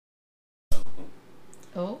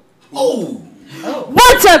Oh. Oh. Oh.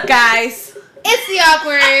 What's up, guys? It's the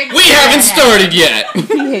awkward. We haven't started yet.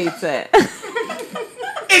 He hates it.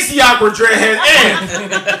 It's the awkward dreadhead, and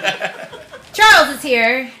Charles is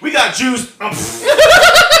here. we got juice. We got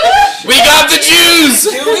the juice.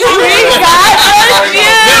 We got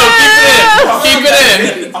No, keep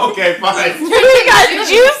it in. Okay, fine. We got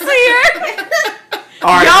juice here.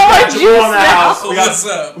 All right, Y'all we are got Jamal juice in the now. house. What's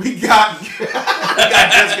up? We got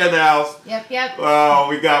Jessica in the house. Yep. Oh,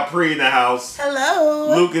 we got Pre in the house. Hello.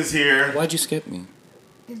 Luke is here. Why'd you skip me?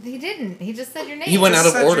 He didn't. He just said your name. He went out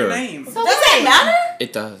of Said order. Your name. So Does that matter?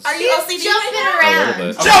 It does. Are you He's OCD jumping right A little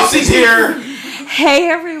around. bit. Chelsea's here. Hey,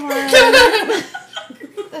 everyone. That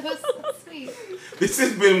was so sweet. This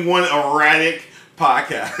has been one erratic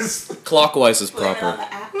podcast. Clockwise is proper.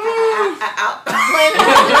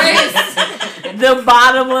 The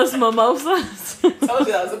bottomless mimosas. Told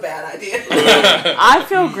you that was a bad idea. I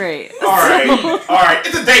feel great. All right.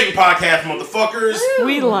 It's a dating podcast, motherfuckers.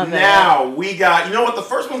 We love it. Now we got. You know what? The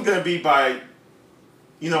first one's gonna be by.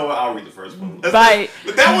 You know what? I'll read the first one. By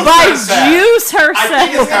that one's kinda sad. Juice herself. I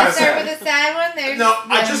think it's kind of Start with sad. a sad one. There's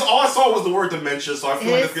All I saw was the word dementia, so I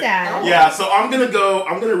feel like It is sad. Yeah, so I'm gonna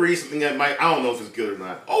read something that might. I don't know if it's good or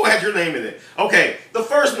not. Oh, it has your name in it. Okay, the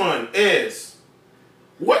first one is.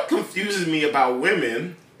 What confuses me about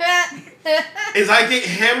women is I get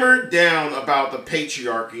hammered down about the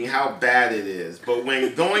patriarchy and how bad it is. But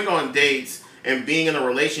when going on dates and being in a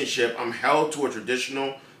relationship, I'm held to a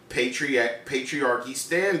traditional patriarchy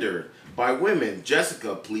standard by women.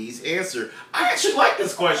 Jessica, please answer. I actually like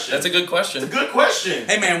this question. That's a good question. It's a good question.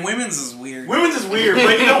 Hey man, women's is weird. Women's is weird,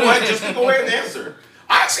 but you know what? Just go ahead and answer.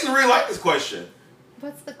 I actually really like this question.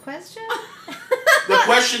 What's the question? The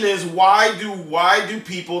question is why do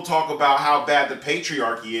people talk about how bad the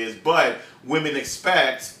patriarchy is, but women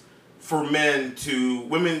expect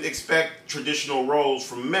traditional roles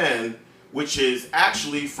from men, which is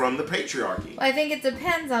actually from the patriarchy. Well, I think it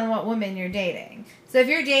depends on what woman you're dating. So if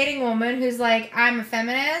you're dating a woman who's like, I'm a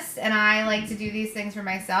feminist and I like to do these things for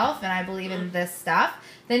myself and I believe in this stuff,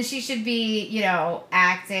 then she should be,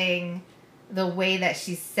 acting the way that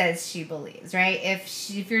she says she believes, right?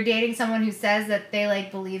 If you're dating someone who says that they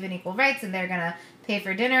believe in equal rights and they're gonna pay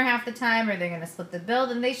for dinner half the time or they're gonna split the bill,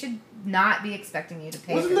 then they should not be expecting you to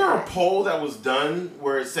pay. Wasn't for there that. a poll that was done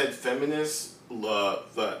where it said feminists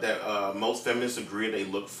that most feminists agree they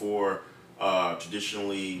look for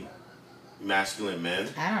traditionally masculine men?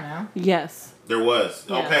 I don't know. Yes. There was.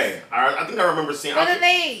 Yes. Okay. I think I remember seeing. Well,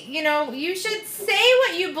 then you should say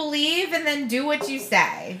what you believe and then do what you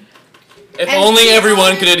say. If And only people-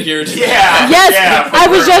 everyone could adhere to Yeah. Yes, Yeah, for I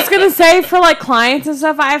was real. just gonna say for clients and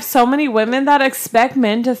stuff, I have so many women that expect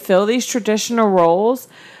men to fill these traditional roles,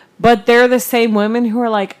 but they're the same women who are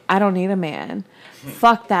like, I don't need a man.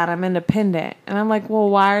 Fuck that, I'm independent. And I'm like, well,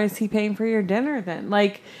 why is he paying for your dinner then?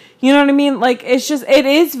 You know what I mean? It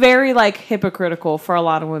is very hypocritical for a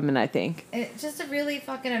lot of women, I think. It just really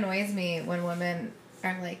fucking annoys me when women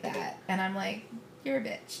are like that, and I'm like, you're a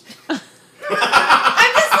bitch.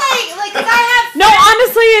 I'm just because I have. No,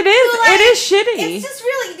 honestly, it is. who, It is shitty. It's just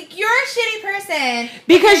really, you're a shitty person.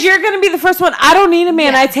 Because you're going to be the first one. I don't need a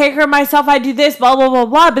man. Yeah. I take care of myself. I do this, blah, blah, blah,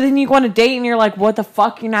 blah. But then you go on a date and you're like, what the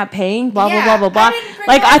fuck? You're not paying? Blah, Yeah, blah, blah, blah, I blah. didn't bring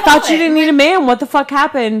I my thought you wallet. didn't need a man. What the fuck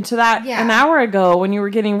happened to that Yeah. an hour ago when you were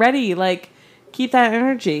getting ready? Keep that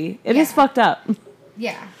energy. It is Yeah. fucked up.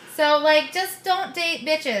 Yeah. So, just don't date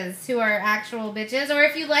bitches who are actual bitches. Or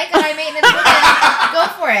if you like a high maintenance woman, go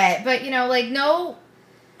for it. But, no.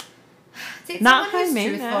 Date Not someone who's high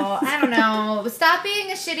maintenance. truthful. I don't know. Stop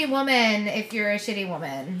being a shitty woman if you're a shitty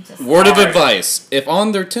woman. Just Word of Alright. advice. If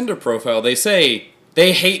on their Tinder profile they say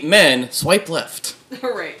they hate men, swipe left.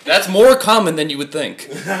 Right. That's more common than you would think.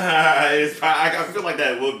 I feel like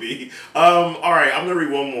that would be. All right, I'm gonna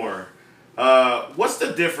read one more. What's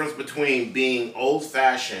the difference between being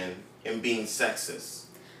old-fashioned and being sexist?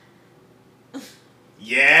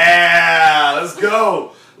 Yeah, let's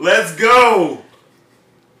go.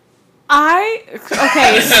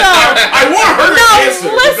 Okay, so... I want her to answer. No,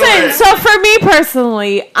 Go listen. ahead. So for me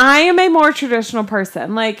personally, I am a more traditional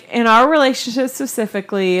person. In our relationship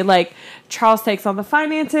specifically, Charles takes on the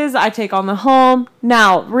finances, I take on the home.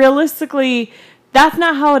 Now, realistically, that's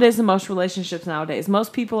not how it is in most relationships nowadays.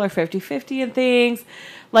 Most people are 50-50 in things.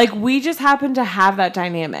 We just happen to have that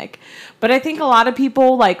dynamic. But I think a lot of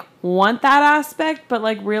people, want that aspect, but,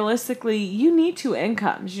 realistically, you need two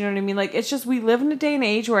incomes. You know what I mean? It's just we live in a day and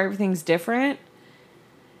age where everything's different.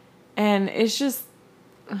 And it's just...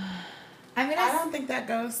 I don't think that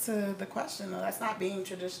goes to the question, though. That's not being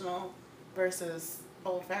traditional versus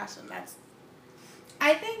old-fashioned. That's...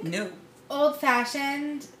 I think... No.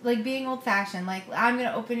 old-fashioned, like being old-fashioned, like I'm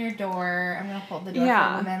gonna open your door, I'm gonna hold the door for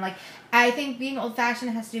a woman. Like I think being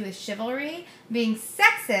old-fashioned has to do with chivalry. Being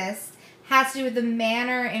sexist has to do with the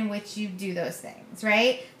manner in which you do those things,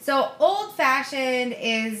 right? So old-fashioned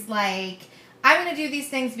is like, I'm gonna do these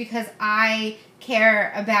things because I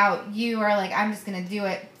care about you, or like I'm just gonna do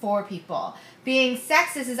it for people. Being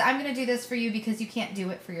sexist is I'm gonna do this for you because you can't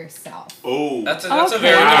do it for yourself. Oh, that's a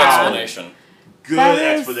very good explanation. Good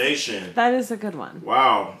explanation. That is a good one.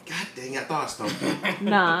 Wow. God dang, I thought I stumped you.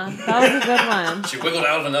 Nah, that was a good one. She wiggled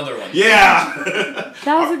out of another one. Yeah.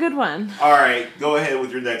 That was a good one. All right, go ahead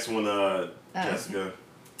with your next one, Jessica.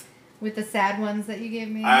 With the sad ones that you gave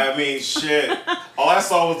me? I mean, shit. All I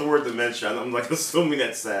saw was the word dementia. I'm like assuming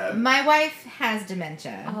that's sad. My wife has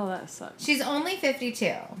dementia. Oh, that sucks. She's only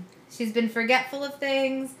 52. She's been forgetful of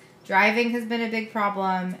things, driving has been a big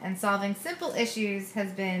problem, and solving simple issues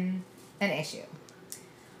has been an issue.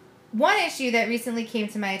 One issue that recently came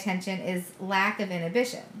to my attention is lack of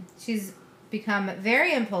inhibition. She's become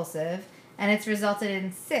very impulsive, and it's resulted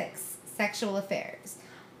in 6 sexual affairs.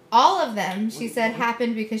 All of them, she said,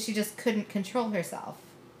 happened because she just couldn't control herself.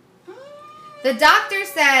 The doctor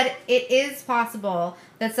said it is possible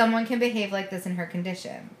that someone can behave like this in her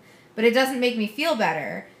condition, but it doesn't make me feel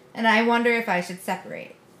better, and I wonder if I should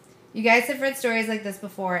separate. You guys have read stories like this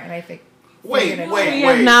before, and I think... Wait. We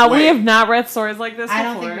have not read stories like this before. I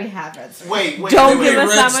don't think we have read stories. Wait. Don't give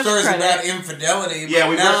us that much stories credit. about infidelity. Yeah,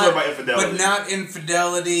 we've read stories about infidelity. But not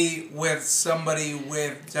infidelity with somebody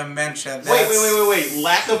with dementia. Wait.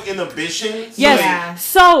 Lack of inhibition? Yes. Yeah.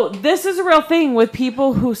 So this is a real thing with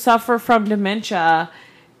people who suffer from dementia.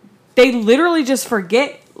 They literally just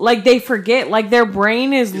forget. Like they forget. Like their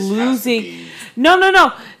brain is losing.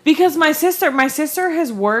 No. Because my sister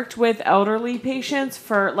has worked with elderly patients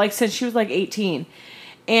for like since she was like 18,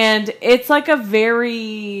 and it's like just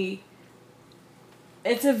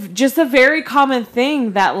a very common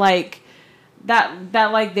thing that like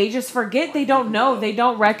they just forget. They don't know. They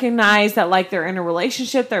don't recognize that like they're in a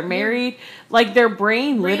relationship. They're married. Like their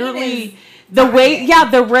brain literally. The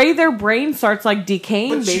way their brain starts like decaying,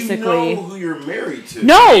 but basically. You know who you're married to.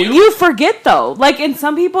 No, you forget though. Like, and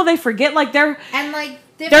some people they forget. Like their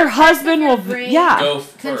husband will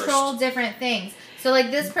control different things. So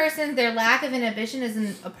like this person, their lack of inhibition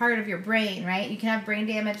isn't a part of your brain, right? You can have brain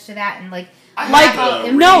damage to that, and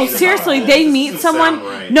no, seriously, they meet someone.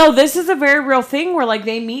 Right. No, this is a very real thing where like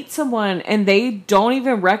they meet someone and they don't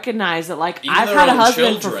even recognize that. Like I've had a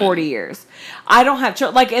husband for 40 years. I don't have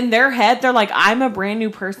children. Like in their head, they're like, I'm a brand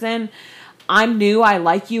new person. I'm new. I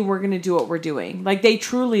like you. We're gonna do what we're doing. Like they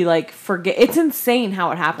truly like forget. It's insane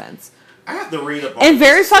how it happens. I have to read up on and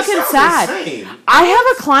very fucking sad. Insane. I have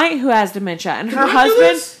a client who has dementia, and her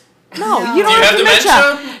husband. No, you don't have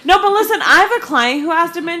dementia. No, but listen, I have a client who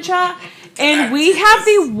has dementia, and we have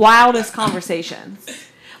the wildest conversations.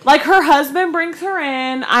 Like her husband brings her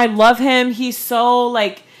in. I love him. He's so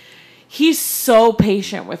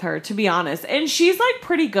patient with her, to be honest. And she's like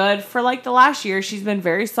pretty good for like the last year. She's been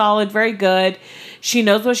very solid, very good. She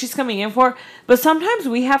knows what she's coming in for. But sometimes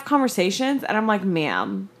we have conversations and I'm like,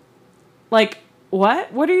 ma'am, like,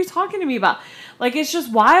 what? What are you talking to me about? Like, it's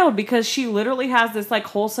just wild because she literally has this like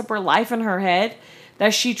whole separate life in her head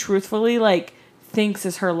that she truthfully like thinks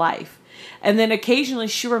is her life. And then occasionally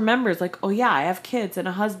she remembers like, oh yeah, I have kids and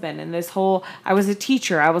a husband and this whole, I was a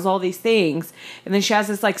teacher, I was all these things. And then she has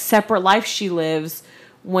this like separate life she lives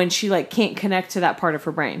when she like can't connect to that part of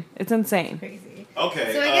her brain. It's insane. Crazy.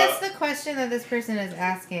 Okay. So I guess the question that this person is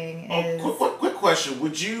asking is... Quick question.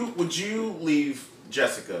 Would you leave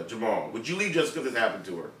Jessica, Jamal? Would you leave Jessica if this happened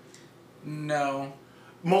to her? No.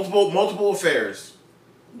 Multiple affairs.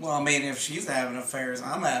 Well, I mean, if she's having affairs,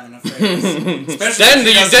 I'm having affairs. then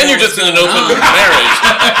you're just in an open marriage.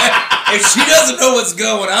 If she doesn't know what's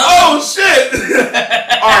going on. Oh, shit!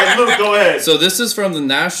 All right, Luke, go ahead. So this is from the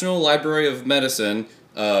National Library of Medicine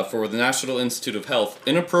for the National Institute of Health.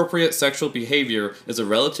 Inappropriate sexual behavior is a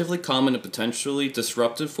relatively common and potentially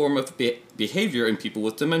disruptive form of behavior in people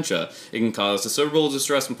with dementia. It can cause considerable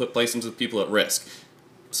distress and put placements of people at risk.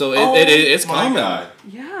 So it's common. God.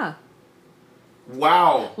 Yeah.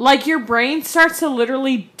 Wow. Like your brain starts to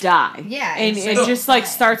literally die. Yeah. And it just like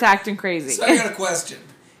starts acting crazy. So I got a question.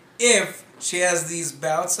 If she has these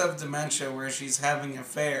bouts of dementia where she's having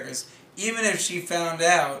affairs, even if she found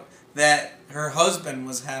out that her husband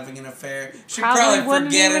was having an affair, she'd probably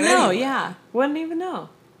forget it anyway. Yeah. Wouldn't even know.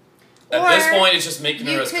 At this point, it's just making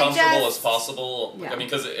her as comfortable as possible. Yeah. I mean,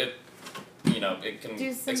 because it can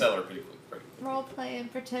accelerate pretty quick. Role play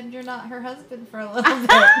and pretend you're not her husband for a little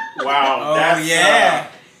bit. Wow. Oh,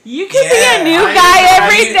 yeah. You can be a new guy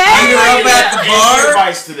every day. You go up at the bar.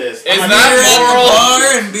 Advice to this. Is At that moral? the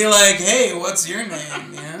bar and be like, hey, what's your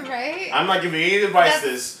name? Yeah. Right? I'm not giving any advice to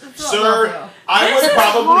this. That's what Sir, we'll do. I would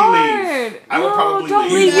probably leave. I would No, probably don't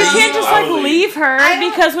leave. leave. You can't just I like would leave her I don't-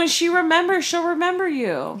 because when she remembers, she'll remember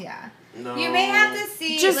you. Yeah. No. You may have to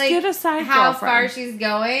see Just like get a side how girlfriend. far she's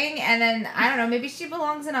going, and then I don't know. Maybe she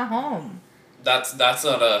belongs in a home. That's not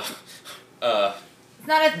a It's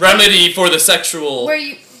not a remedy for the sexual. where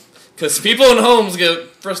you. Because people in homes get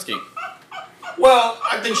frisky. Well,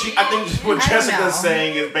 I think what I don't Jessica's know.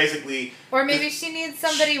 saying is basically. Or maybe she needs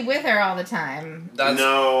somebody with her all the time. That's,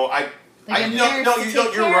 No, Like a no, nurse no, to you take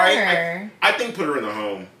don't. You're care right. of her. I think put her in the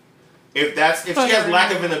home. If she Put has her lack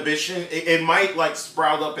in of the home. inhibition, it might like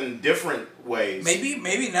sprout up in different ways.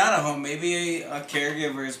 Maybe not a home. Maybe a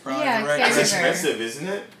caregiver is probably Yeah, the right That's caregiver. expensive, isn't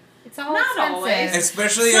it? It's all Not expensive. always.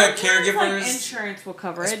 Especially Sometimes, a caregiver. like, insurance will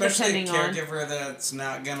cover it, Especially a depending on. caregiver that's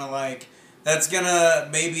not gonna that's gonna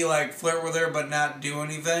maybe flirt with her but not do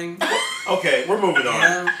anything. Okay, we're moving on.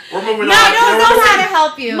 Yeah. We're moving No, on. I don't We're know moving- how to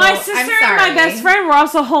help you. My I'm sister and my sorry. best friend were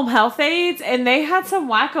also home health aides, and they had some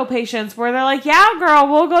wacko patients where they're like, "Yeah, girl,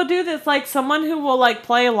 we'll go do this." Like someone who will like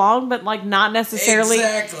play along, but like not necessarily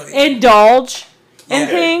Exactly. indulge in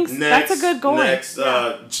Okay, things. Next, That's a good going. Next,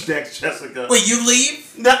 Jessica. Wait, you leave?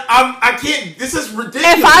 No, I can't. This is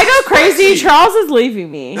ridiculous. If I go crazy, Spicy. Charles is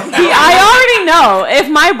leaving me. I already know. If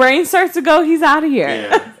my brain starts to go, he's out of here.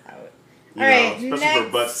 Yeah. You All right, especially next. for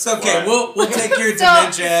butts. It's okay. We'll take your So-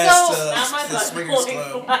 dementia ass so- Not to my the swingers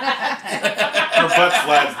butt. club. Her butt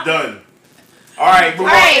flat's done. All right. All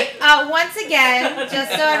right. Once again,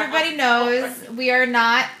 just so everybody knows, we are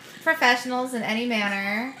not professionals in any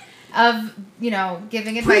manner of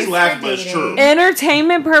giving advice Please laugh, for but it's dating. true.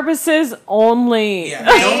 Entertainment purposes only. Yeah,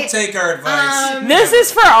 Right? don't take our advice. This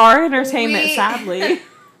is for our entertainment, We- sadly.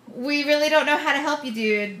 We really don't know how to help you,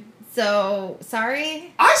 dude. So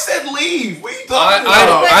sorry. I said leave. What are you talking I-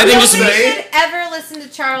 about? But I think nobody just- should ever listen to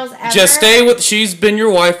Charles ever. just stay with. She's been your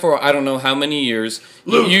wife for I don't know how many years.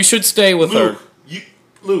 Luke, you should stay with her.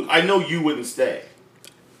 Luke, I know you wouldn't stay.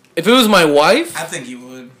 If it was my wife, I think you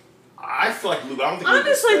would. I feel like Luke. I don't think. Luke would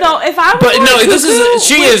Honestly, stay. though, if I was but going no, this cuckoo, is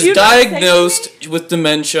she would is you not say diagnosed with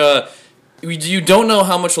dementia. You don't know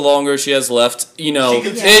how much longer she has left. You know, She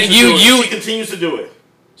continues to do it. you She continues to do it.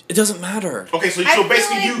 it doesn't matter. Okay, so I feel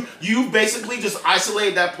basically like- you basically just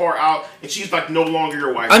isolated that part out, and she's like no longer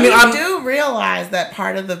your wife. I mean, You do realize that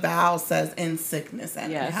part of the vow says in sickness and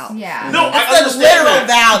in Yes. health. Yeah. No, I That's the understand literal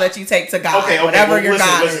that. vow that you take to God. Okay, whatever well, your listen,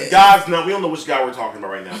 God listen, is. God's not. We don't know which God we're talking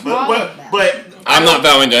about right now, All of them. but I'm not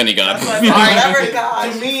vowing to any god. That's what I said. Whatever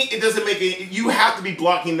God. To me, it doesn't make any. You have to be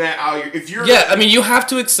blocking that out. If you're Yeah, I mean, you have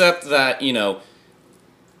to accept that,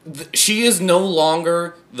 she is no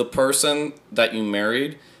longer the person that you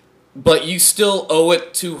married, but you still owe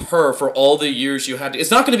it to her for all the years you had to.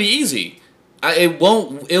 It's not going to be easy.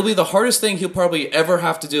 It'll be the hardest thing he'll probably ever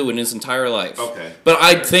have to do in his entire life. Okay. But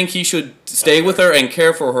I think he should stay with her and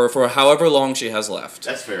care for her for however long she has left.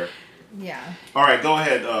 That's fair. Yeah. All right, go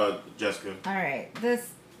ahead, Jessica. All right. This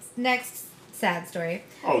next sad story.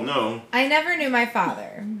 Oh no. I never knew my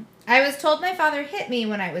father. I was told my father hit me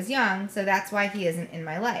when I was young, so that's why he isn't in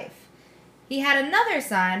my life. He had another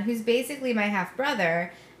son who's basically my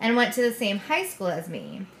half-brother and went to the same high school as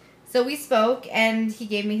me. So we spoke, and he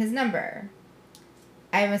gave me his number.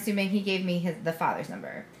 I'm assuming he gave me the father's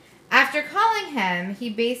number. After calling him, he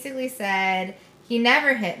basically said he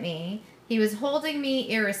never hit me. He was holding me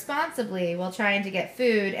irresponsibly while trying to get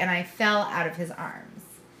food, and I fell out of his arms.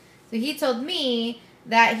 So he told me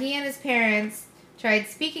that he and his parents tried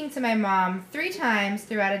speaking to my mom 3 times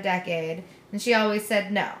throughout a decade, and she always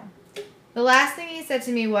said no. The last thing he said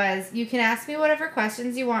to me was, "You can ask me whatever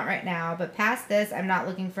questions you want right now, but past this, I'm not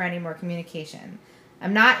looking for any more communication.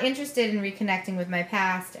 I'm not interested in reconnecting with my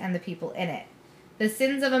past and the people in it. The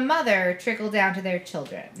sins of a mother trickle down to their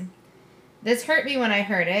children." This hurt me when I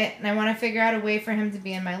heard it, and I want to figure out a way for him to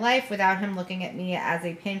be in my life without him looking at me as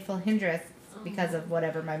a painful hindrance because of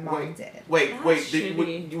whatever my mom did. Wait. shitty.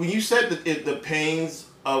 When you said that the pains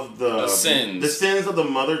of the sins of the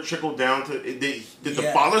mother trickle down to did the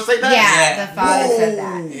father say that? Yeah, the father said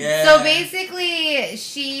that. Yeah. So basically,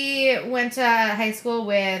 she went to high school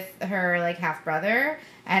with her half brother,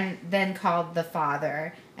 and then called the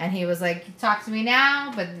father, and he was like, "Talk to me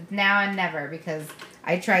now, but now and never, because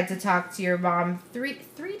I tried to talk to your mom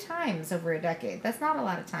three times over a decade. That's not a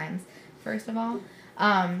lot of times, first of all."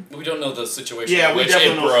 We don't know the situation Yeah, in we which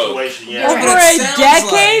definitely it know the broke. situation. Yeah. Yeah. Over But a it sounds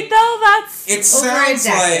decade, like- though, that's It Over a sounds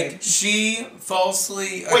decade. like she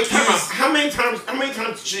falsely Wait, time out. accused. How many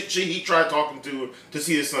times should he try talking to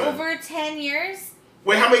see his son? Over 10 years.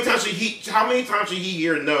 Wait, how many times should he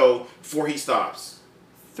hear no before he stops?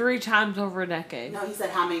 3 times over a decade. No, he said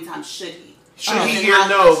how many times should he? Should he hear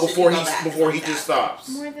no before he just stops?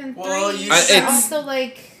 More than 3. Well, also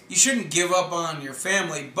like you shouldn't give up on your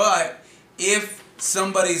family, but if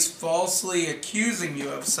somebody's falsely accusing you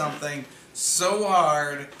of something so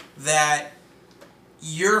hard that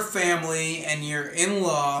your family and your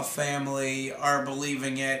in-law family are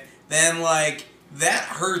believing it, then like that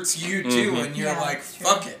hurts you too, and you're like,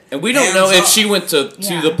 fuck it. And we don't know if she went to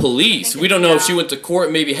the police. We don't know if she went to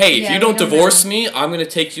court. Maybe, hey, if you don't divorce me, I'm going to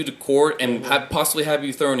take you to court and possibly have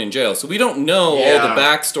you thrown in jail. So we don't know all the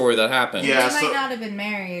backstory that happened. Yeah, she might not have been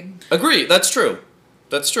married. Agree. That's true.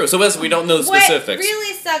 That's true. So we don't know the specifics. What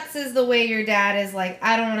really sucks is the way your dad is like,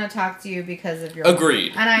 I don't want to talk to you because of your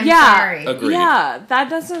Agreed. Mom. And I'm sorry. Agreed. Yeah, that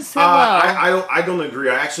doesn't sit well. I don't agree.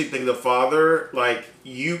 I actually think the father, like,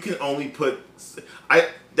 you can only put...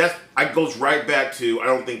 That goes right back to, I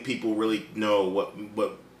don't think people really know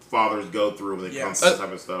what fathers go through when it comes to this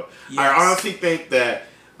type of stuff. Yes. I honestly think that,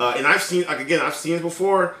 and I've seen it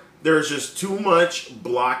before, there's just too much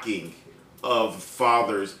blocking of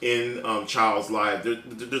fathers in child's life.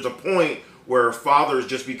 There's a point where fathers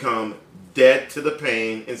just become dead to the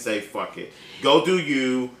pain and say, fuck it. Go do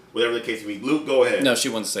you, whatever the case may be. Luke, go ahead. No, she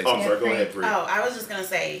wants to say something. I'm sorry, go ahead, Pri. Oh, I was just going to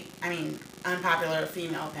say, I mean, unpopular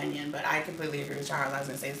female opinion, but I completely agree with Charles. I was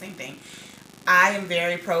going to say the same thing. I am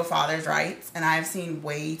very pro father's rights, and I've seen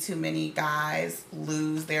way too many guys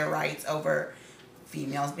lose their rights over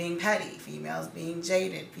females being petty, females being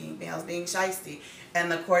jaded, females being shysty, and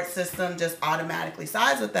the court system just automatically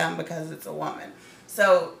sides with them because it's a woman.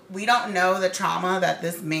 So we don't know the trauma that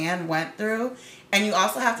this man went through, and you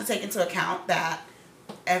also have to take into account that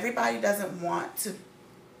everybody doesn't want to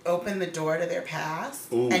open the door to their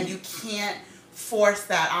past. Ooh. And you can't force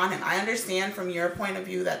that on him. I understand from your point of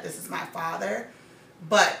view that this is my father,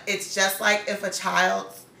 but it's just like if a child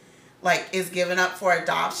like is given up for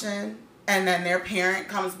adoption and then their parent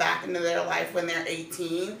comes back into their life when they're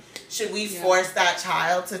 18, should we force that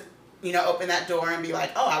child to, open that door and be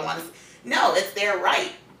like, oh, I want to... No, it's their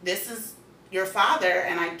right. This is your father,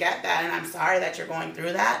 and I get that, and I'm sorry that you're going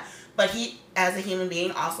through that. But he, as a human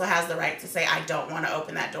being, also has the right to say, I don't want to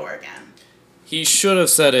open that door again. He should have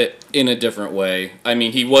said it in a different way. I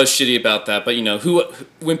mean, he was shitty about that, but,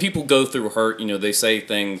 when people go through hurt, they say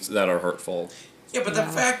things that are hurtful. Yeah, but the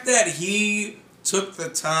fact that he took the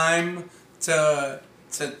time to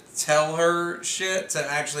tell her shit,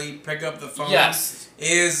 to actually pick up the phone,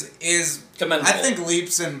 is commendable. I think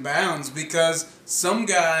leaps and bounds, because some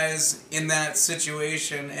guys in that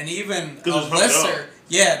situation, and even a lesser,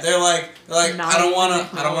 they're like I don't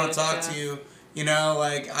want to talk to you.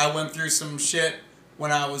 I went through some shit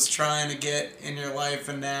when I was trying to get in your life,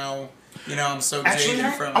 and now I'm so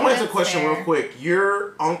jaded from it. I want to ask a question real quick.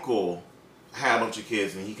 Your uncle had a bunch of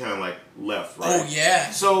kids, and he kind of left, right? Oh yeah.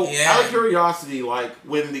 So out of curiosity,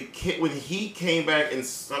 when he came back in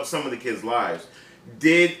some of the kids' lives,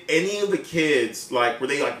 did any of the kids were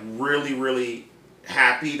they really, really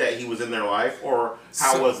happy that he was in their life, or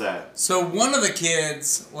how was that? So one of the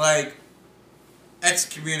kids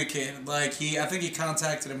excommunicated. I think he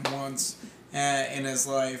contacted him once in his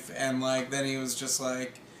life, and then he was just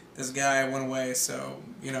this guy went away, so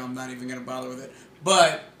I'm not even gonna bother with it.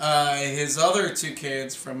 But his other 2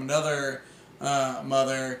 kids from another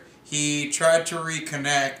mother, he tried to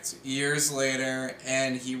reconnect years later,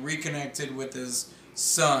 and he reconnected with his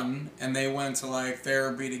son, and they went to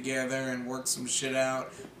therapy together and worked some shit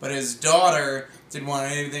out. But his daughter didn't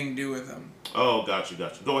want anything to do with him. Oh, gotcha.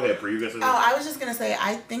 Go ahead, Pri. I was just gonna say,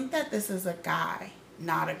 I think that this is a guy,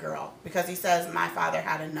 not a girl, because he says my father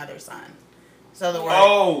had another son. So the word.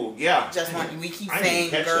 Oh yeah. Just we keep saying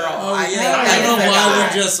girl. Oh yeah. I don't know why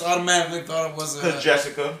we just automatically thought it was because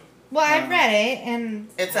Jessica. Well, I read it, and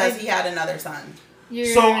it says he had another son.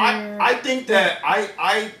 So I think that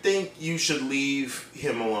I think you should leave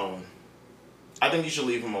him alone. I think you should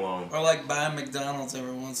leave him alone. Or buy McDonald's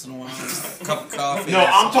every once in a while, just a cup of coffee. No,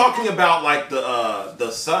 I'm talking about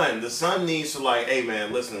the son. The son needs to hey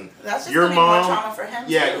man, listen. That's just your mom. More trauma for him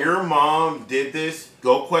too. Your mom did this.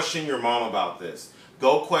 Go question your mom about this.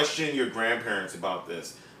 Go question your grandparents about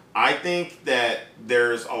this. I think that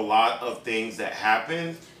there's a lot of things that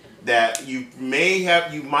happened that you might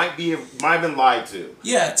have been lied to.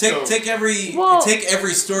 Yeah, take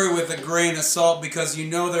every story with a grain of salt, because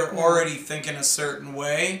they're already thinking a certain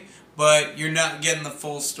way, but you're not getting the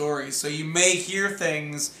full story. So you may hear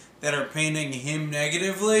things that are painting him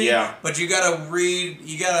negatively. Yeah. But you gotta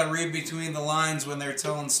read between the lines when they're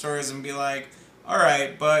telling stories and be like, all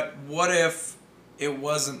right, but what if it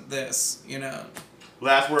wasn't this?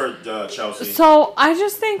 Last word, Chelsea. So I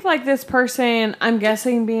just think like this person, I'm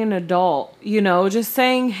guessing being an adult, just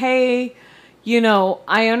saying, hey,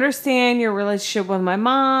 I understand your relationship with my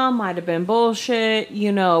mom might have been bullshit,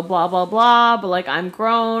 blah, blah, blah. But like, I'm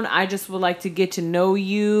grown. I just would like to get to know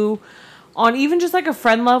you on even just like a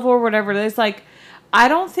friend level or whatever it is. Like, I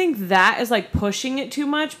don't think that is like pushing it too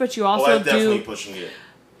much, but you also that's definitely pushing it.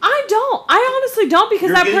 I don't. I honestly don't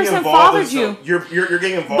because that person fathered you. You're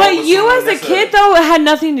getting involved. But you as a kid, though, it had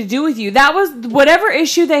nothing to do with you. That was whatever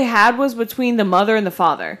issue they had was between the mother and the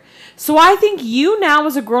father. So I think you now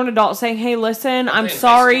as a grown adult saying, hey, listen, I'm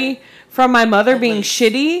sorry from my mother being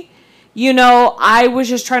shitty. I was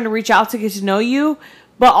just trying to reach out to get to know you.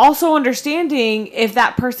 But also understanding if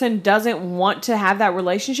that person doesn't want to have that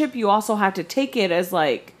relationship, you also have to take it as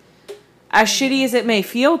like, as shitty as it may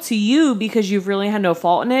feel to you because you've really had no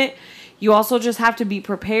fault in it, you also just have to be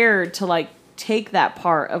prepared to like take that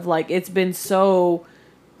part of like it's been so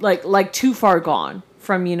like too far gone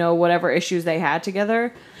from whatever issues they had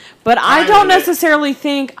together. But I don't necessarily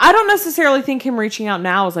think him reaching out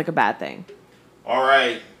now is like a bad thing. All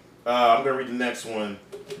right, I'm gonna read the next one.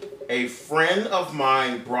 A friend of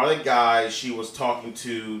mine brought a guy she was talking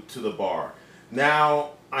to the bar.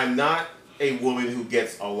 Now I'm not a woman who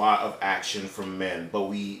gets a lot of action from men, but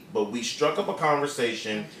we struck up a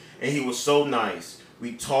conversation and he was so nice.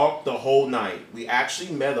 We talked the whole night. We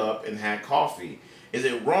actually met up and had coffee. Is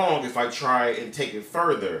it wrong if I try and take it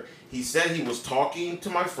further? He said he was talking to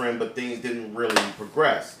my friend, but things didn't really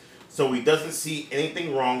progress. So he doesn't see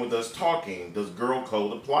anything wrong with us talking. Does girl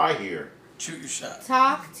code apply here? Shoot your shot.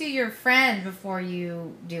 Talk to your friend before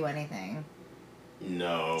you do anything.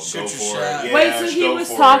 No, Shoot go your for shot. it. Yeah, Wait, so he was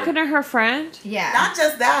talking to her friend? Yeah. Not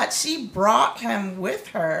just that, she brought him with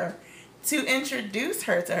her to introduce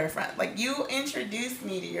her to her friend. Like, you introduced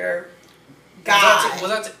me to your guy.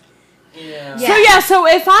 Yeah. So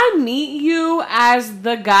if I meet you as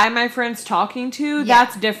the guy my friend's talking to,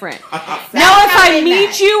 that's different. Now, if I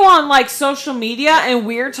meet you on like social media and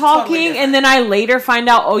we're talking, Totally and then I later find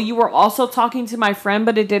out, oh, you were also talking to my friend,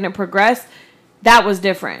 but it didn't progress. That was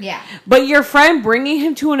different. Yeah. But your friend bringing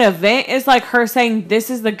him to an event is like her saying, this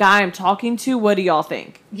is the guy I'm talking to. What do y'all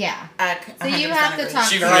think? Yeah. So you have to talk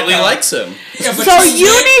She to really likes him. Yeah, but So you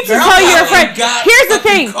need to tell your friend. Here's the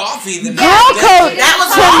thing. Girl code. That was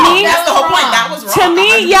To wrong. me- That's the whole point. That was wrong.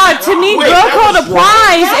 To me, Wait, girl that code was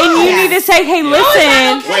applies, wrong. and you Yes. need to say, hey,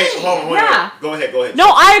 listen. okay. Wait, hold on. Yeah. Go ahead. No,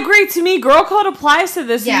 I agree. To me, girl code applies to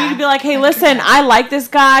this. Yeah. You need to be like, hey, listen, I like this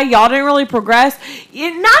guy. Y'all didn't really progress. Not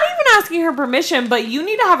even asking her permission, but you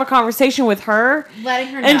need to have a conversation with her. Letting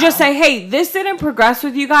her know. And just say, hey, this didn't progress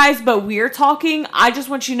with you guys, but we're talking. I just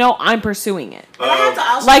want you to know I'm pursuing it. But I have to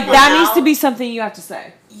also Like, point that out, needs to be something you have to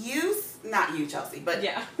say. not you, Chelsea, but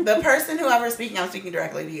Yeah. the person whoever speaking, I'm speaking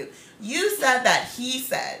directly to you. You said that he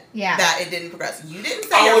said that it didn't progress. You didn't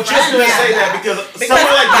say I was just going to say that because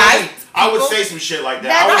someone like me, I would say some shit like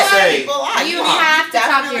that. I would say... You have to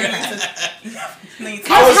talk to your friend.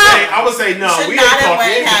 I would say no. We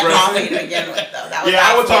ain't talking coffee to begin with, though. That was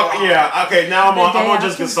I would talk. wrong. Yeah. Okay. Now I'm on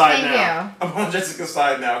Jessica's side Thank now. I'm on Jessica's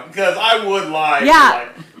side now because I would lie. Yeah.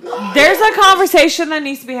 There's a conversation that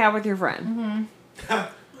needs to be had with your friend.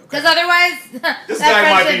 Because otherwise, This that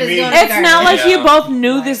guy might friendship be is mean. going It's not like you Yeah. both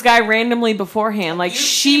knew this guy randomly beforehand. Like,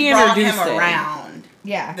 she brought introduced him it. around.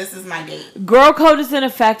 Yeah. This is my date. Girl code is in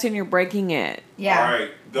effect and you're breaking it. Yeah. All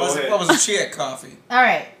right. Go ahead. What was it? She had coffee. All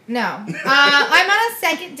right. No. I'm on a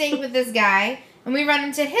second date with this guy, and we run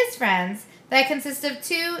into his friends that consist of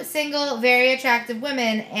two single, very attractive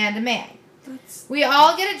women and a man. We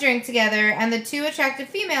all get a drink together, and the two attractive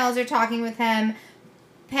females are talking with him,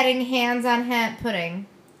 petting hands on him,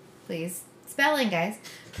 please, spelling, guys,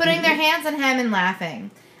 putting their hands on him and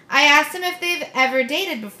laughing. I asked him if they've ever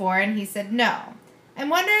dated before, and he said no. I'm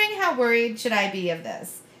wondering how worried should I be of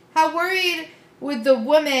this? How worried would the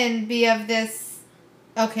woman be of this?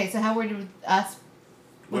 Okay, so how worried would us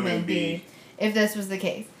women be if this was the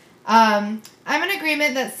case? I'm in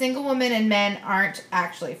agreement that single women and men aren't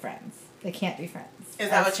actually friends. They can't be friends. Is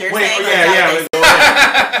that what you're Wait. saying? Yeah. Go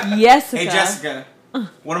ahead. Yes, Hey, Jessica.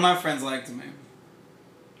 What do my friends like to me?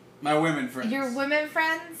 My women friends. Your women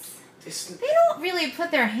friends? They don't really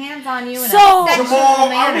put their hands on you in So- a sexual Jamal,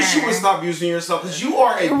 manner. I wish you would stop using yourself because you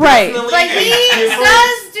are a Right. definitely But a he different-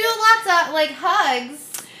 does do lots of, like, hugs.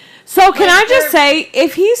 So can Like, I just they're- say,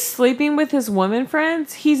 if he's sleeping with his women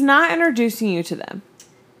friends, he's not introducing you to them.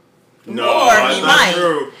 No, or that's he not might.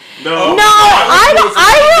 true. No,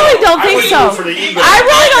 I really don't think so. I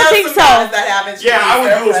really don't think so. I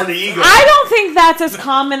would do it for the ego. I don't think that's as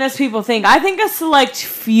common as people think. I think a select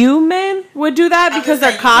few men would do that because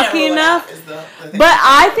they're cocky enough. But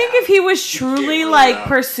I think if he was truly like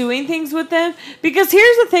pursuing things with them, because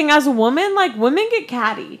here's the thing: as a woman, like women get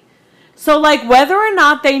catty. So like whether or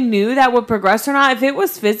not they knew that would progress or not, if it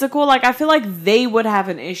was physical, like I feel like they would have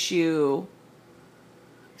an issue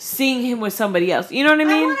seeing him with somebody else. You know what I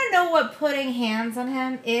mean? I want to know what putting hands on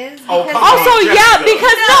him is. Oh, come also, on, yeah,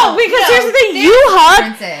 because here's the thing. You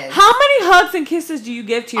hug. How many hugs and kisses do you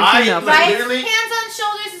give to your female friends? Right? Hands on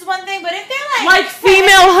shoulders is one thing, but if they're like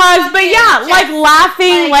female hugs, but yeah, like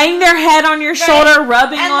laughing, laying their head on your shoulder,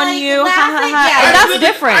 rubbing and, on like, you, laughing, that's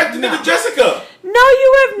different. I've done it to Jessica. No, you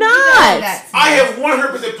have not. I have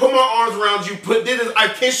 100% put my arms around you, I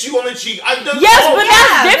kiss you on the cheek. I've done yes, but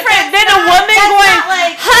that's different than a woman going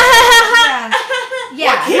like, ha ha ha.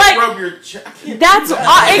 Yeah, I can't rub your chest. That's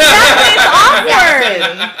exactly, it's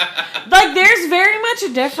awkward. Like, there's very much a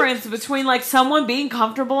difference between like someone being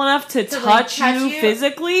comfortable enough to touch you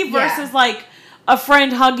physically versus like a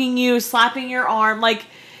friend hugging you, slapping your arm. Like,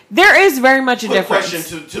 there is very much a difference. Quick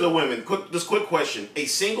question to the women. Quick question. A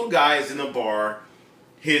single guy is in a bar.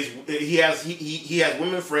 He has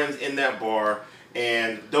women friends in that bar,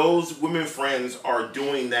 and those women friends are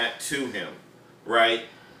doing that to him, right?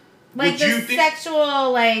 Like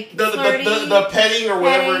sexual, like the petting or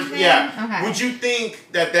whatever. Thing? Yeah. Okay. Would you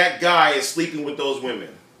think that guy is sleeping with those women?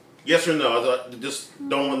 Yes or no? Just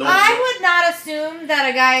don't. I would not assume that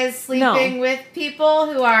a guy is sleeping with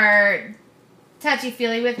people who are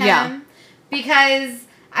touchy-feely with him, because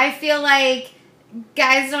I feel like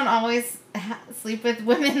guys don't always sleep with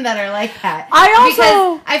women that are like that.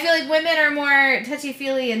 Because I feel like women are more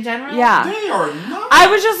touchy-feely in general. Yeah. They are not. I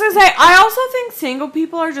was just going to say, I also think single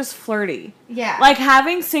people are just flirty. Yeah. Like,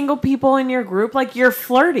 having single people in your group, like, you're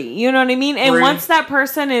flirty. You know what I mean? And once that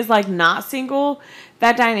person is, like, not single,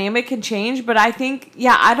 that dynamic can change. But I think,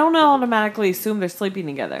 I don't automatically assume they're sleeping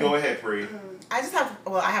together. Go ahead, Bree. I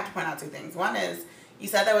have to point out two things. One is, you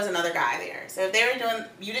said there was another guy there. So if they were doing,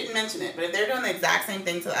 you didn't mention it, but if they're doing the exact same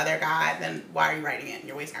thing to the other guy, then why are you writing it?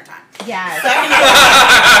 You're wasting our time. Yeah.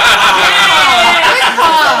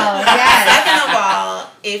 Second of all,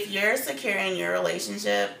 if you're secure in your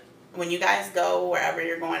relationship, when you guys go wherever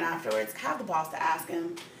you're going afterwards, have the balls to ask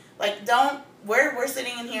him. Like, we're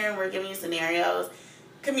sitting in here and we're giving you scenarios.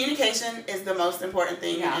 Communication is the most important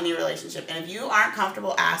thing in any relationship. And if you aren't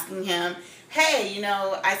comfortable asking him, hey,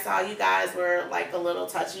 I saw you guys were like a little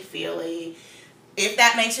touchy-feely. If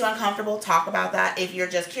that makes you uncomfortable, talk about that. If you're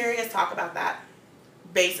just curious, talk about that.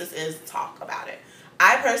 Basis is talk about it.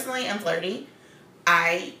 I personally am flirty.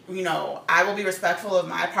 I will be respectful of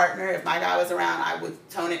my partner. If my guy was around, I would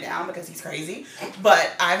tone it down because he's crazy.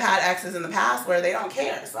 But I've had exes in the past where they don't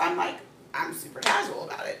care. So I'm super casual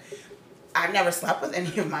about it. I've never slept with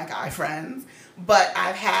any of my guy friends, but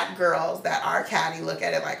I've had girls that are catty look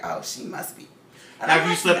at it like, oh, she must be. And have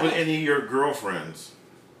you slept with any of your girlfriends?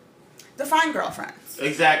 Define girlfriends.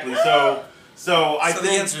 Exactly. So I think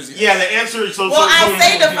the answer is yes. Yeah, the answer is I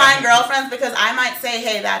say define girlfriends because I might say,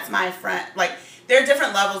 hey, that's my friend. Like, there are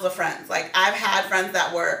different levels of friends. Like, I've had friends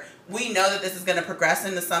that we know that this is going to progress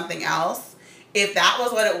into something else. If that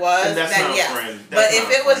was what it was, then yes. But if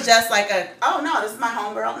it was just like this is my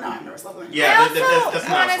homegirl, no, I've never slept with her. Yeah, I also that's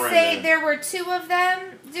want to say there were two of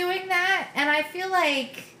them doing that, and I feel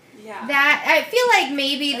like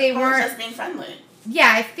maybe they weren't just being friendly.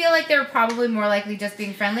 Yeah, I feel like they were probably more likely just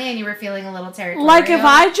being friendly, and you were feeling a little territorial. Like, if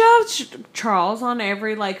I judged Charles on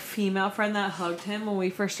every, like, female friend that hugged him when we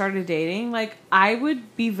first started dating, like, I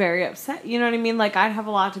would be very upset. You know what I mean? Like, I'd have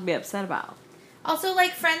a lot to be upset about. Also,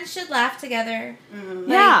 like, friends should laugh together. Mm-hmm.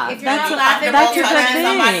 Like, if you're not laughing, that's your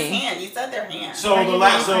somebody's hand. You said their hand.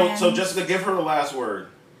 So Jessica, give her the last word.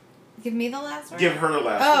 Give me the last word? Give her the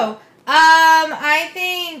last word. I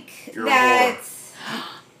think you're that's...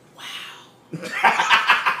 Wow.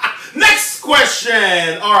 Next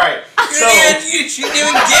question. All right. She didn't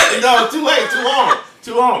even get it. No, too late.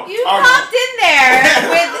 Too long. You popped in there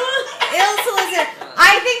with ill-solicited.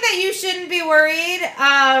 I think that you shouldn't be worried.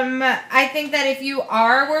 I think that if you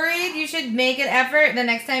are worried, you should make an effort the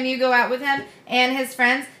next time you go out with him and his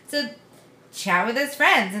friends to chat with his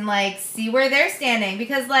friends and, like, see where they're standing.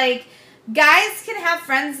 Because, guys can have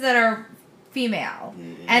friends that are female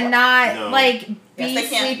and not, be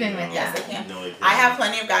sleeping with Yes, them. they can. No, they can't. I have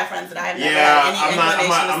plenty of guy friends that I have never had any inclination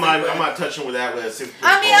to sleep with. I'm not touching with that.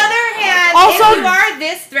 On the other hand, Also, if you are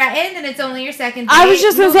this threatened and it's only your second date, I was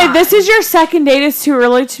just gonna say, this is your second date. It's too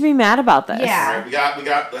early to be mad about this. Yeah. All right, we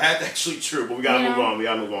got. That's actually true, but we gotta move on. We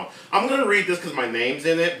gotta move on. I'm gonna read this because my name's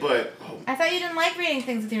in it, but I thought you didn't like reading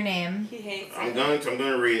things with your name. He hates I'm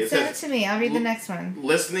gonna read it. Send it to me. I'll read the next one.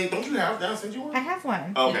 Listening. Don't you have that? Send you one. I have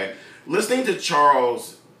one. Okay. Listening to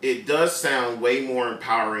Charles, it does sound way more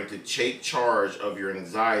empowering to take charge of your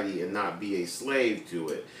anxiety and not be a slave to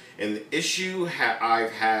it. And the issue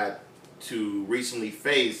I've had to recently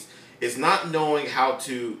face is not knowing how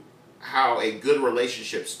a good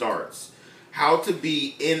relationship starts, how to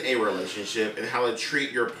be in a relationship, and how to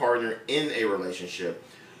treat your partner in a relationship.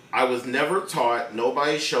 I was never taught,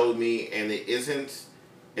 nobody showed me, and isn't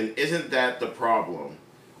that the problem?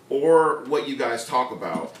 Or what you guys talk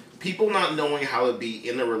about. People not knowing how to be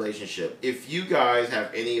in a relationship. If you guys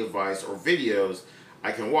have any advice or videos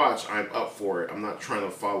I can watch, I'm up for it. I'm not trying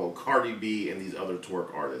to follow Cardi B and these other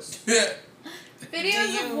twerk artists.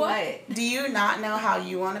 Videos of what? Do you not know how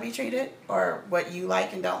you want to be treated or what you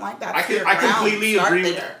like and don't like? That's I your ground. completely Start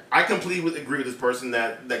agree. there. I completely agree with this person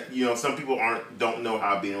that some people don't know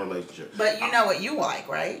how to be in a relationship. But you know what you like,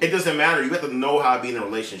 right? It doesn't matter. You have to know how to be in a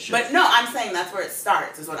relationship. But no, I'm saying that's where it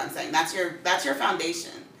starts. Is what I'm saying. That's your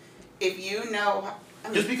foundation. If you know.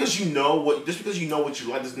 Just because you know what you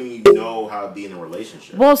like doesn't mean you know how to be in a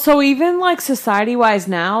relationship. Well, so even like society-wise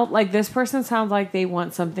now, like this person sounds like they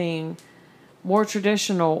want something more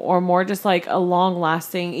traditional or more just like a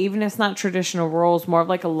long-lasting, even if it's not traditional roles, more of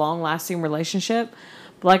like a long-lasting relationship.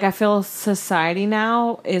 But like I feel society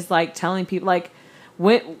now is like telling people like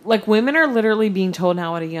women are literally being told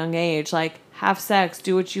now at a young age, like have sex,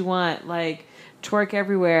 do what you want, like twerk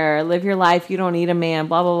everywhere, live your life, you don't need a man,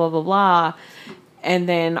 blah blah blah blah blah. And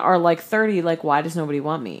then are like 30, like why does nobody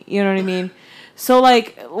want me? You know what I mean? So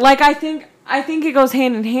like I think it goes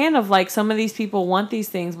hand in hand of like some of these people want these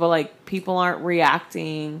things, but like people aren't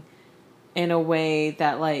reacting in a way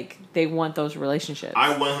that like they want those relationships.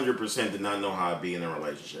 I 100% did not know how to be in a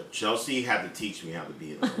relationship. Chelsea had to teach me how to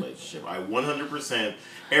be in a relationship. I 100%.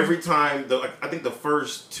 Every time, I think the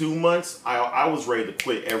first 2 months, I was ready to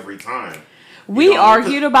quit every time. We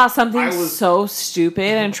argued about something so stupid,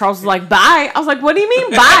 and Charles was like, bye. I was like, what do you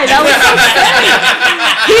mean, bye? That was so silly.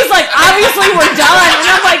 He's like, obviously we're done. And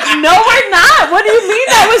I'm like, no, we're not. What do you mean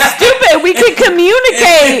that was stupid? We can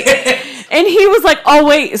communicate. And he was like, oh,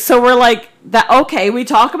 wait. So we're like, okay, we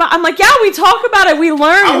talk about. I'm like, yeah, we talk about it. We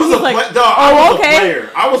learn. I was a player.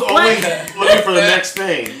 I was always looking for the next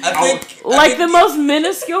thing. I think the most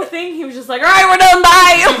minuscule thing, he was just like, all right, we're done,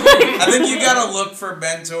 bye. I think you gotta look for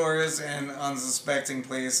mentors in unsuspecting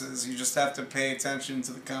places. You just have to pay attention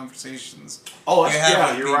to the conversations. Oh,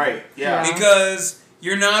 you're right. Yeah. Because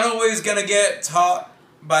you're not always gonna get taught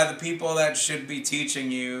by the people that should be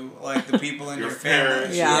teaching you, like the people in your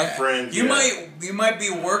family, your friends. You might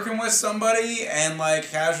be working with somebody and like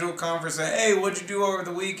casual conversation. Hey, what'd you do over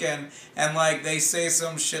the weekend? And like they say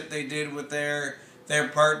some shit they did with their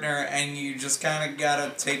partner, and you just kind of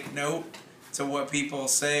gotta take note to what people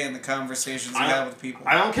say in the conversations you have with people.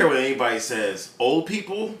 I don't care what anybody says. Old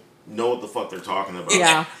people know what the fuck they're talking about.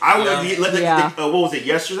 Yeah. What was it,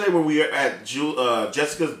 yesterday when we were at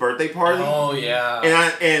Jessica's birthday party? Oh, yeah.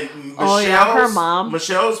 And her mom.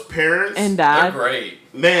 Michelle's parents. And dad. They're great.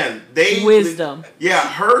 Man, Wisdom.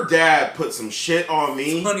 Her dad put some shit on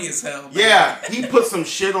me. It's funny as hell. Man. Yeah, he put some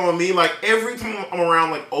shit on me. Like, every time I'm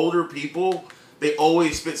around, like, older people, they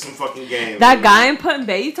always spit some fucking game. That guy in Put in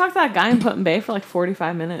Bay, you talked to that guy in Put in Bay for like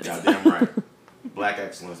 45 minutes. Goddamn right. Black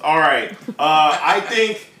excellence. All right. I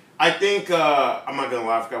think I'm not gonna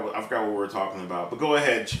lie. I forgot what we were talking about. But go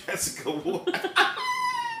ahead, Jessica.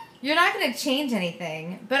 You're not gonna change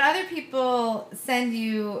anything, but other people send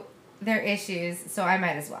you their issues, so I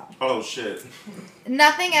might as well. Oh shit.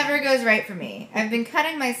 Nothing ever goes right for me. I've been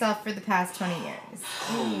cutting myself for the past 20 years.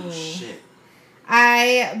 Oh shit.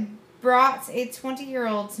 I brought a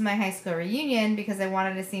 20-year-old to my high school reunion because I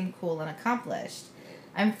wanted to seem cool and accomplished.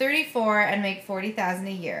 I'm 34 and make $40,000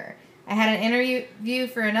 a year. I had an interview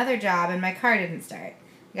for another job and my car didn't start.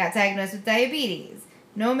 I got diagnosed with diabetes.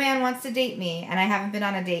 No man wants to date me, and I haven't been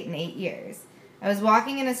on a date in 8 years. I was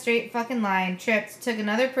walking in a straight fucking line, tripped, took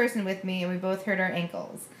another person with me, and we both hurt our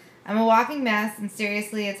ankles. I'm a walking mess, and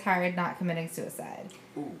seriously, it's hard not committing suicide.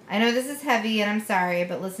 Ooh. I know this is heavy, and I'm sorry,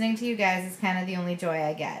 but listening to you guys is kind of the only joy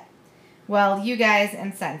I get. Well, you guys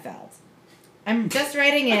and Seinfeld. I'm just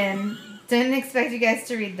writing in. Didn't expect you guys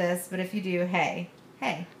to read this, but if you do, hey.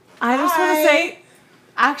 I just want to say,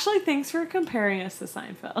 Actually, thanks for comparing us to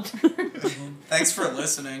Seinfeld. Thanks for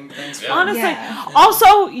listening. Thanks for Honestly. Yeah.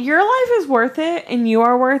 Also, your life is worth it, and you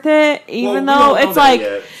are worth it, even Well, though we don't it's know that like...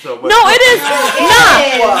 yet, so, but- No, it is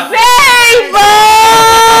not.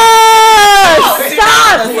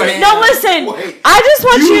 Stop! Wait. No, listen. Wait. I just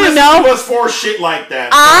want you to listen know... to us for shit like that.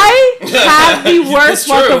 I have the worst It's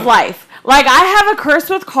luck true. of life. Like, I have a curse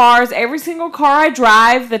with cars. Every single car I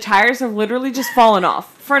drive, the tires have literally just fallen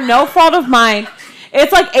off. For no fault of mine.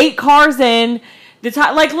 It's like 8 cars in.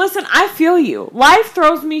 Like, listen, I feel you. Life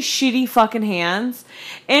throws me shitty fucking hands.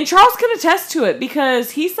 And Charles can attest to it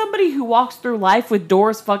because he's somebody who walks through life with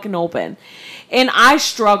doors fucking open. And I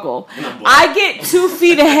struggle. I get 2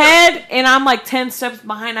 feet ahead and I'm like 10 steps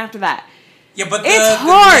behind after that. Yeah, but It's the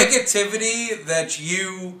hard. negativity that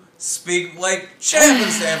you speak, like, shit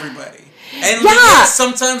happens to everybody. And Yeah. yes,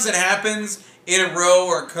 sometimes it happens in a row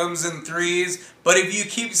or it comes in threes. But if you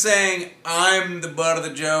keep saying, I'm the butt of the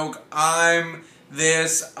joke, I'm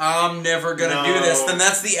this, I'm never going to do this, then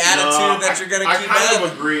that's the attitude that you're going to keep I kind having.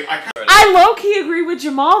 of agree. I low-key agree with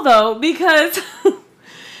Jamal, though, because...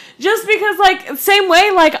 Just because, like, same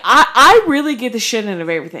way, like, I really get the shit end of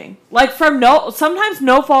everything. Like, sometimes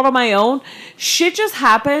no fault of my own, shit just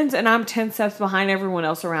happens, and I'm 10 steps behind everyone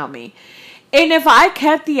else around me. And if I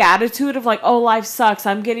kept the attitude of, like, oh, life sucks,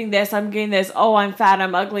 I'm getting this, oh, I'm fat,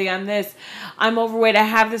 I'm ugly, I'm this, I'm overweight, I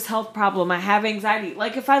have this health problem, I have anxiety.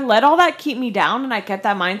 Like, if I let all that keep me down and I kept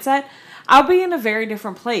that mindset, I'll be in a very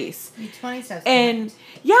different place. 20 steps. And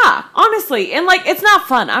yeah, honestly, and like it's not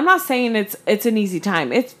fun. I'm not saying it's an easy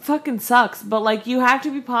time. It fucking sucks, but like you have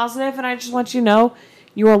to be positive, and I just want you to know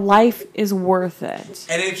your life is worth it.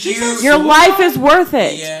 And if Your life is worth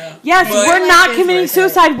it. Yeah. Yes, But- we're Life not is committing worth it.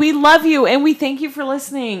 suicide. We love you and we thank you for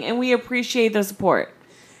listening and we appreciate the support.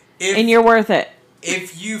 if, And you're worth it.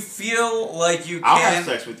 if you feel like you I'll have can...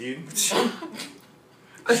 sex with you.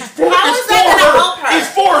 How is that gonna help her? It's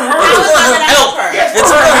for her. How is that gonna help her? It's It's for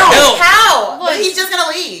for her. help. How? Look. But he's just gonna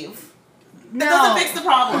leave. That No. doesn't fix the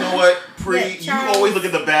problem. You know what, Pre? Yeah, you Charles. always look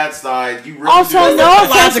at the bad side. You really Also, do. no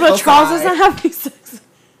offense, logical but Charles side. doesn't have any sex.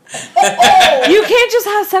 Oh. You can't just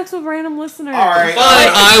have sex with random listeners. All right. Fine,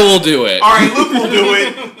 I will do it. All right, Luke will do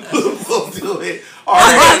it. Luke will do it. All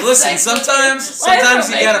Hey, right. listen, sometimes you gotta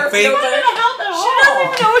fake... She doesn't even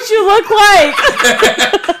know what you look like.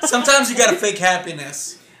 Sometimes you gotta fake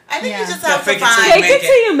happiness. I think Yeah. you just Yeah, have to fake it till you find. Fake make it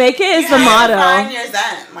till you make it is the You have to find motto. your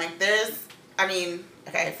zen. Like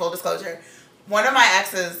okay, full disclosure. One of my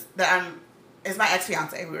exes is my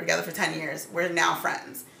ex-fiance. We were together for 10 years. We're now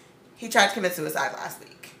friends. He tried to commit suicide last week.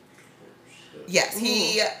 Yes,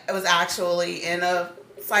 he was actually in a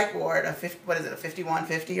psych ward, a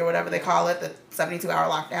 5150 or whatever they call it, the 72-hour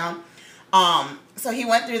lockdown. So he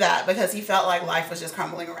went through that because he felt like life was just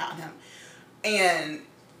crumbling around him. And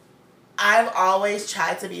I've always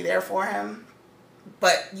tried to be there for him,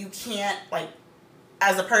 but you can't, like,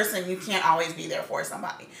 as a person, you can't always be there for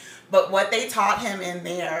somebody. But what they taught him in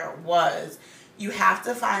there was you have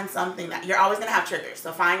to find something that you're always going to have triggers.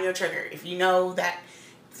 So find your trigger. If you know that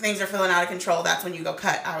things are feeling out of control, that's when you go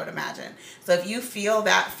cut, I would imagine. So if you feel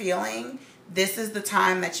that feeling, this is the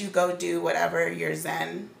time that you go do whatever your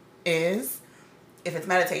zen is. If it's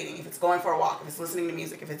meditating, if it's going for a walk, if it's listening to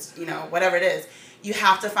music, if it's, whatever it is, you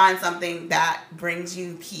have to find something that brings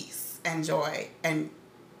you peace and joy and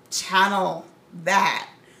channel that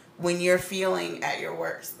when you're feeling at your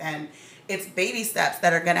worst. And it's baby steps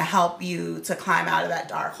that are going to help you to climb out of that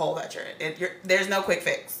dark hole that you're in. There's no quick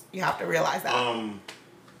fix. You have to realize that.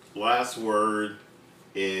 Last word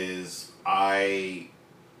is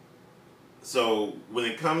so when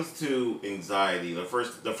it comes to anxiety, the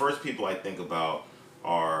first people I think about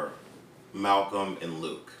are Malcolm and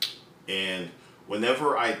Luke. And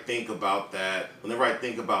whenever I think about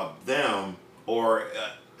them, or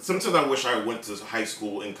sometimes I wish I went to high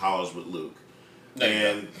school and college with Luke.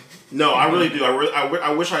 No, I really do.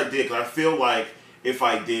 I wish I did, because I feel like if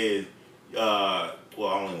I did, I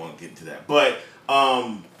don't want to get into that. But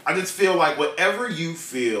I just feel like whatever you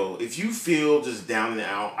feel, if you feel just down and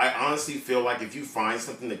out, I honestly feel like if you find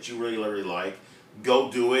something that you really, really like,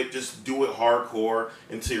 go do it. Just do it hardcore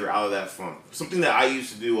until you're out of that funk. Something that I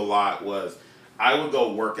used to do a lot was I would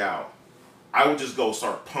go work out. I would just go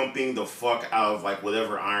start pumping the fuck out of like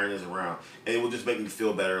whatever iron is around, and it would just make me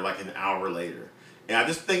feel better like an hour later. And I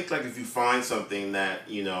just think like if you find something that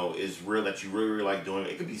is real, that you really, really like doing,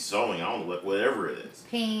 it could be sewing, I don't know, whatever it is.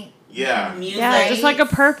 Paint. Yeah. Music. Yeah, just like a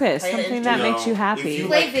purpose, Play an something that instrument. makes you happy. If you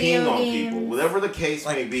Play like video peeing on games. people, whatever the case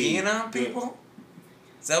Like may be. peeing on people?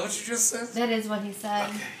 Is that what you just said? That is what he said.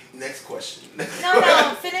 Okay. Next question.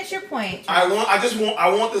 No, finish your point. I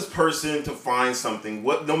want this person to find something,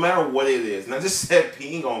 no matter what it is. And I just said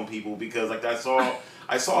peeing on people because like I saw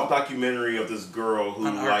a documentary of this girl who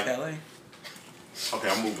on R. Kelly. Okay,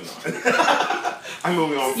 I'm moving on. I'm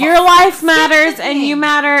moving on. Your life matters and you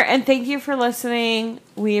matter, and thank you for listening.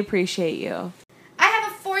 We appreciate you. I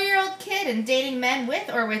have a 4-year-old kid, and dating men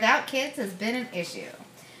with or without kids has been an issue.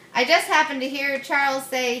 I just happened to hear Charles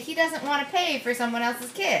say he doesn't want to pay for someone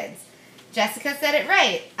else's kids. Jessica said it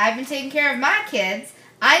right. I've been taking care of my kids.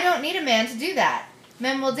 I don't need a man to do that.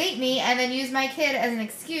 Men will date me and then use my kid as an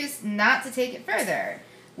excuse not to take it further.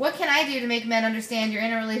 What can I do to make men understand you're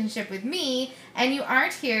in a relationship with me and you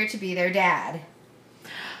aren't here to be their dad?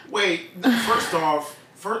 Wait, first off,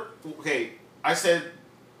 okay, I said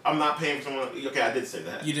I'm not paying for someone. Okay, I did say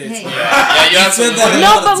that. You did. Hey. Yeah, you have said to. that.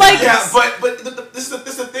 No, but like, Yeah, but this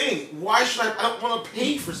is the thing. Why should I don't want to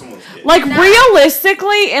pay for someone's kid. like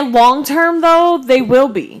realistically and long term though, they will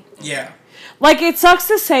be. Yeah. Like, it sucks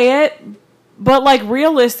to say it, but like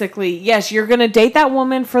realistically, yes, you're gonna date that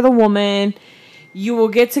woman for the woman. You will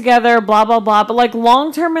get together, blah, blah, blah. But, like,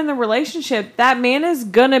 long-term in the relationship, that man is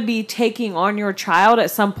going to be taking on your child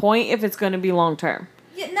at some point if it's going to be long-term.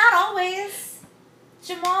 Yeah, not always.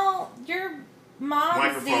 Jamal, your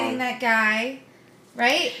mom's dating that guy,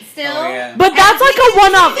 right? Still? Oh, yeah. But that's like a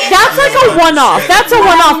one-off. That's like a one-off. That's a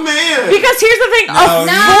one-off. Man. Because here's the thing. No, a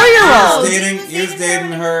 4-year-old. He was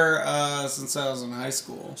dating her since I was in high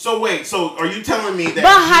school. So, wait. So, are you telling me that... But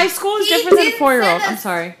high school is He different than a didn't 4-year-old. send I'm us-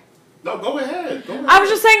 sorry. No, go ahead. I was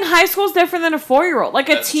just saying high school is different than a 4-year-old. Like,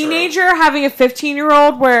 a That's teenager having a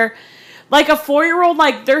 15-year-old where... Like, a 4-year-old,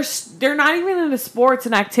 like, they're not even into sports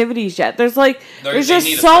and activities yet. There's, like... There's They just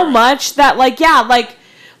need a so parent. much that, like, yeah,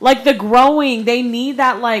 like the growing, they need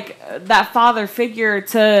that, like, that father figure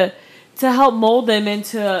to help mold them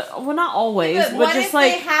into... Well, not always, But but what just, if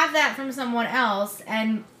like... they have that from someone else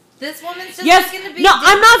and this woman's just Yes, looking to be no, I'm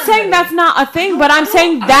dating not saying somebody? that's not a thing, but I'm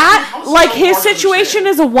saying I that, don't know. like, How's his that hard to situation understand?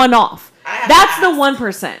 is a one-off. I have That's to the ask.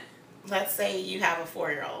 1%. Let's say you have a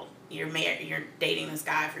 4-year-old. You're married. You're dating this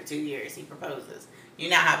guy for 2 years. He proposes. You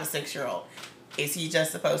now have a 6-year-old. Is he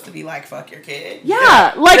just supposed to be like, fuck your kid?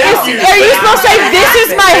 Yeah, like, Yeah. are you supposed to say, Yeah. this is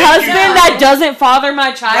my Yeah. husband that doesn't father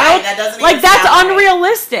my child? Right, that doesn't like, even that's sound right.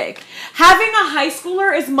 unrealistic. Having a high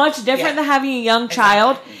schooler is much different Yeah. than having a young Exactly.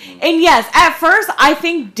 child. And yes, at first, I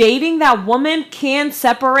think dating that woman can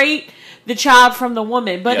separate the child from the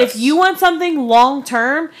woman. But Yes. if you want something long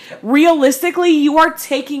term, realistically, you are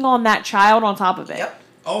taking on that child on top of it. Yep.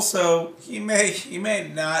 Also, he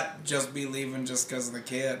may not just be leaving just because of the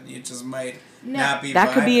kid. You just might not be.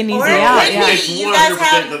 That could be an vibing. easy Or out. it Yeah. could It's be you guys 100%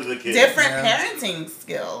 have because of the kid. different Yeah. parenting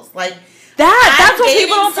skills. Like, That's I'm what dating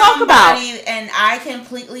people don't talk about. somebody And I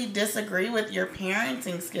completely disagree with your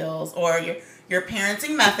parenting skills or your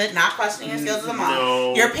parenting method, not questioning your skills as a mom.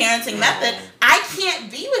 No. Your parenting method. I can't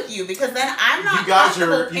be with you because then I'm not You guys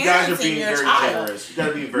comfortable are parenting being your very child. generous. You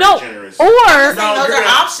gotta be very No, generous. or... I'm saying No, those you're are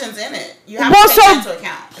gonna- options in it. You have Well, to take so that into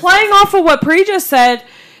account. playing off of what Pri just said,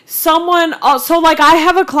 someone, so like I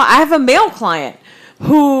have a male client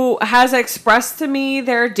who has expressed to me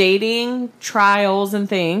their dating trials and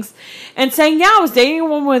things, and saying, yeah, I was dating a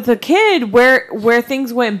woman with a kid. Where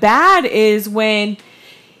things went bad is when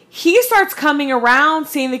he starts coming around,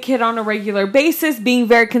 seeing the kid on a regular basis, being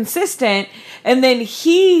very consistent, and then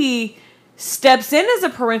he steps in as a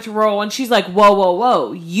parental role, and she's like, whoa, whoa,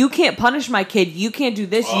 whoa, you can't punish my kid, you can't do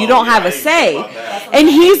this, you don't have I a didn't say. think about that. And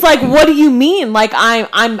he's like, what do you mean? Like,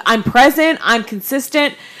 I'm present, I'm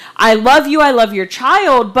consistent, I love you, I love your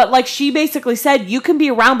child, but like she basically said, you can be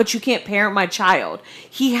around, but you can't parent my child.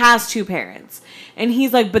 He has 2 parents. And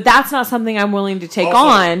he's like, but that's not something I'm willing to take Also,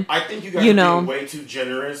 on. I think you guys are being way too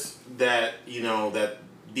generous that, that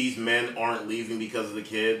these men aren't leaving because of the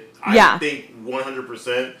kid. Yeah. I think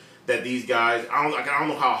 100% that these guys, I don't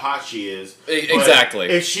know how hot she is. but Exactly.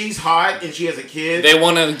 If she's hot and she has a kid, They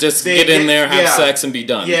want to just get in there, have sex, and be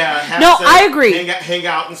done. yeah, have No, sex, I agree. Hang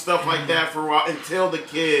out and stuff like that for a while until the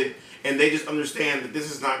kid, and they just understand that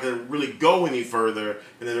this is not going to really go any further,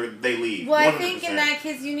 and then they leave. Well, I 100%. think in that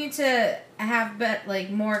case you need to have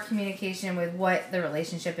more communication with what the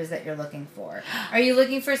relationship is that you're looking for. Are you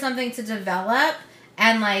looking for something to develop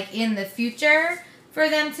and like in the future for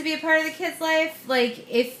them to be a part of the kid's life? Like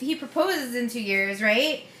if he proposes in 2 years,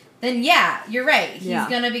 right? Then yeah, you're right. He's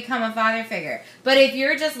gonna become a father figure. But if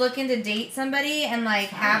you're just looking to date somebody and like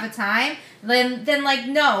have a time, then like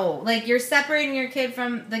no, like you're separating your kid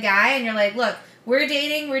from the guy, and you're like, look, we're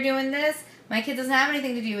dating, we're doing this. My kid doesn't have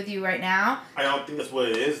anything to do with you right now. I don't think that's what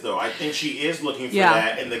it is, though. I think she is looking for Yeah.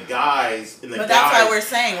 that, and the guys, But that's why we're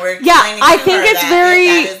saying we're Yeah, explaining I to think her it's that very-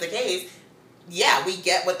 if that is the case, yeah, we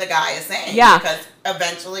get what the guy is saying. Yeah. Because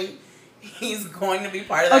eventually he's going to be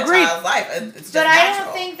part of that Agreed. child's life. It's just But natural. I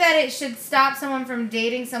don't think that it should stop someone from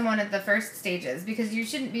dating someone at the first stages, because you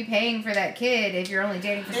shouldn't be paying for that kid if you're only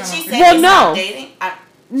dating for Did someone she for say Well, it's no. not dating?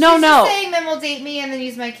 No, She's no. just saying men will date me and then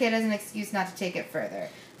use my kid as an excuse not to take it further.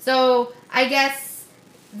 So I guess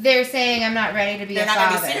they're saying I'm not ready to be They're a not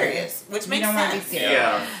father. going to be serious, which You makes don't want to sense. be serious.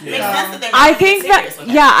 Yeah. Makes Yeah. sense that they're I not gonna think get serious that,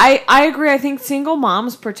 with yeah, I agree. I think single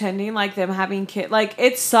moms pretending like them having kids, like,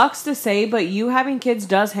 it sucks to say, but you having kids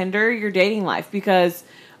does hinder your dating life, because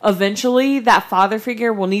eventually that father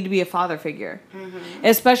figure will need to be a father figure. Mm-hmm.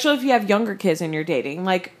 Especially if you have younger kids in your dating.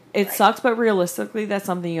 Like, it Right. sucks, but realistically, that's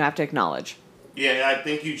something you have to acknowledge. Yeah, I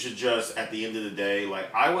think you should just, at the end of the day, like,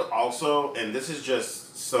 I would also, and this is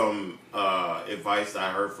just some advice that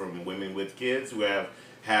I heard from women with kids who have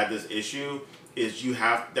had this issue, is you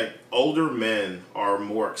have, that older men are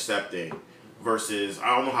more accepting versus,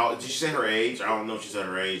 I don't know how, did she say her age? I don't know if she said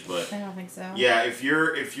her age, but I don't think so. yeah, if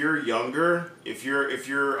you're younger, if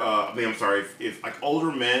like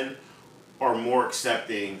older men are more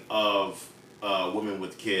accepting of women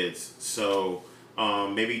with kids, so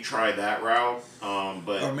maybe try that route.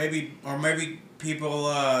 But Or maybe people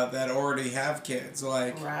that already have kids,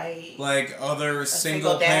 like Right. like other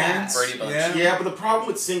single single dad. parents. Brady Bunch. Yeah. yeah, but the problem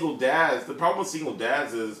with single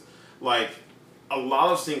dads is, like, a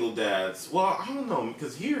lot of single dads. Well, I don't know,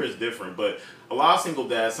 because here is different, but a lot of single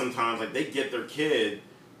dads sometimes, like, they get their kid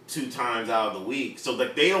 2 times out of the week, so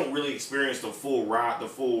like they don't really experience the full route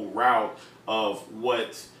of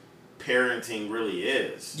what parenting really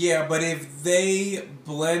is. Yeah, but if they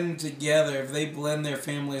blend together, if they blend their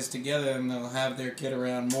families together, then they'll have their kid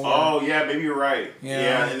around more. Oh yeah, maybe you're right.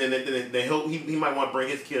 Yeah. And then he might want to bring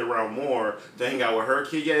his kid around more to hang out with her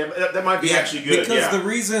kid. Yeah, that might be actually good. Because yeah. the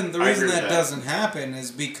reason I agree with that that. doesn't happen is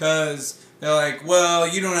because they're like, well,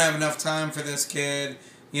 you don't have enough time for this kid,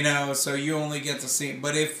 so you only get to see.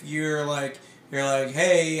 But if you're like,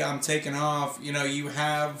 hey, I'm taking off, you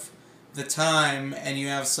have the time and you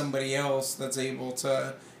have somebody else that's able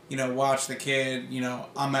to, watch the kid,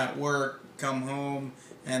 I'm at work, come home,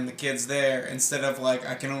 and the kid's there, instead of like,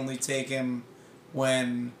 I can only take him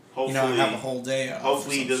when, I have a whole day off.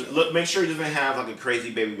 Hopefully he does. Look, make sure he doesn't have like a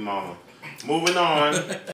crazy baby mama. Moving on.